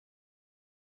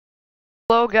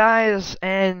Hello guys,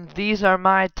 and these are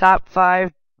my top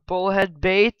 5 bullhead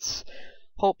baits.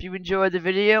 Hope you enjoyed the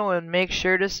video and make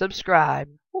sure to subscribe.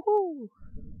 Woohoo!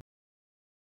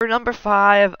 For number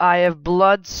 5, I have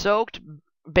blood-soaked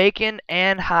bacon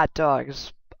and hot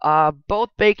dogs. Both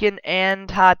bacon and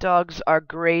hot dogs are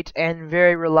great and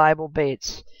very reliable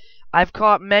baits. I've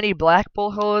caught many black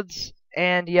bullheads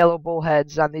and yellow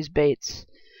bullheads on these baits.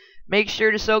 Make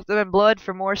sure to soak them in blood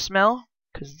for more smell,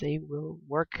 because they will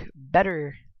work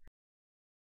better.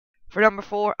 For number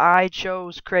 4, I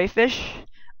chose crayfish.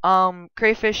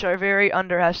 Crayfish are very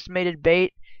underestimated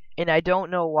bait, and I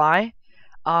don't know why.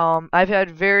 I've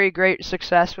had very great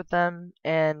success with them,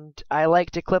 and I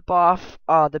like to clip off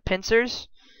the pincers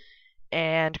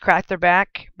and crack their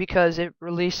back because it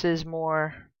releases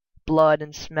more blood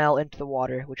and smell into the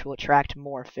water, which will attract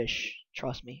more fish.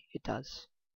 Trust me, it does.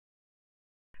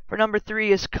 For number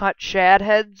 3 is cut shad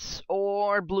heads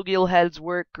or bluegill heads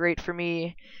work great for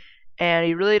me. And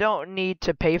you really don't need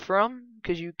to pay for them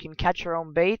because you can catch your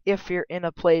own bait if you're in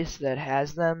a place that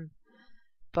has them.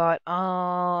 But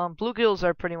bluegills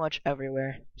are pretty much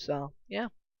everywhere. So yeah.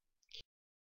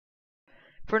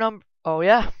 Oh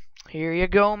yeah, here you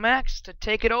go, Max, to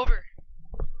take it over.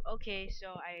 Okay,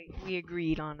 so we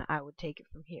agreed on I would take it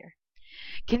from here.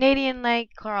 Canadian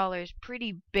night crawlers,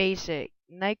 pretty basic.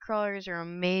 Night crawlers are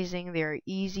amazing. They are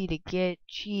easy to get,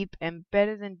 cheap, and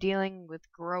better than dealing with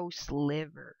gross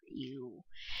liver. Ew.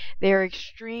 They are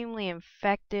extremely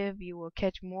effective. You will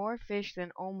catch more fish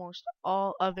than almost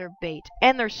all other bait,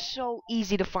 and they're so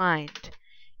easy to find.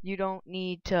 You don't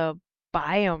need to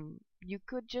buy them. You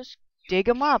could just dig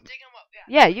them up.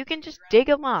 Yeah, you can just dig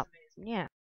them up. Yeah.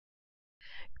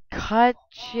 Cut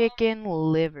chicken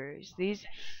livers.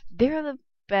 They're the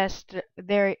best.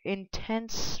 Their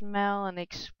intense smell and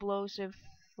explosive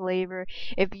flavor.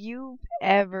 If you've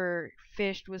ever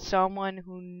fished with someone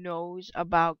who knows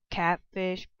about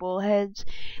catfish, bullheads,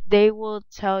 they will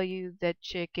tell you that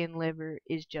chicken liver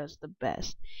is just the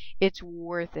best. It's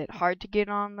worth it. Hard to get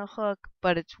on the hook,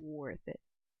 but it's worth it.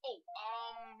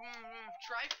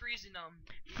 Try freezing them.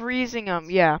 Freezing them,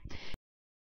 yeah,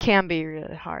 can be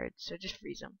really hard, so just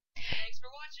freeze them. Thanks for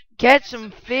watching. Get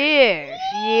some fish,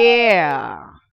 yeah.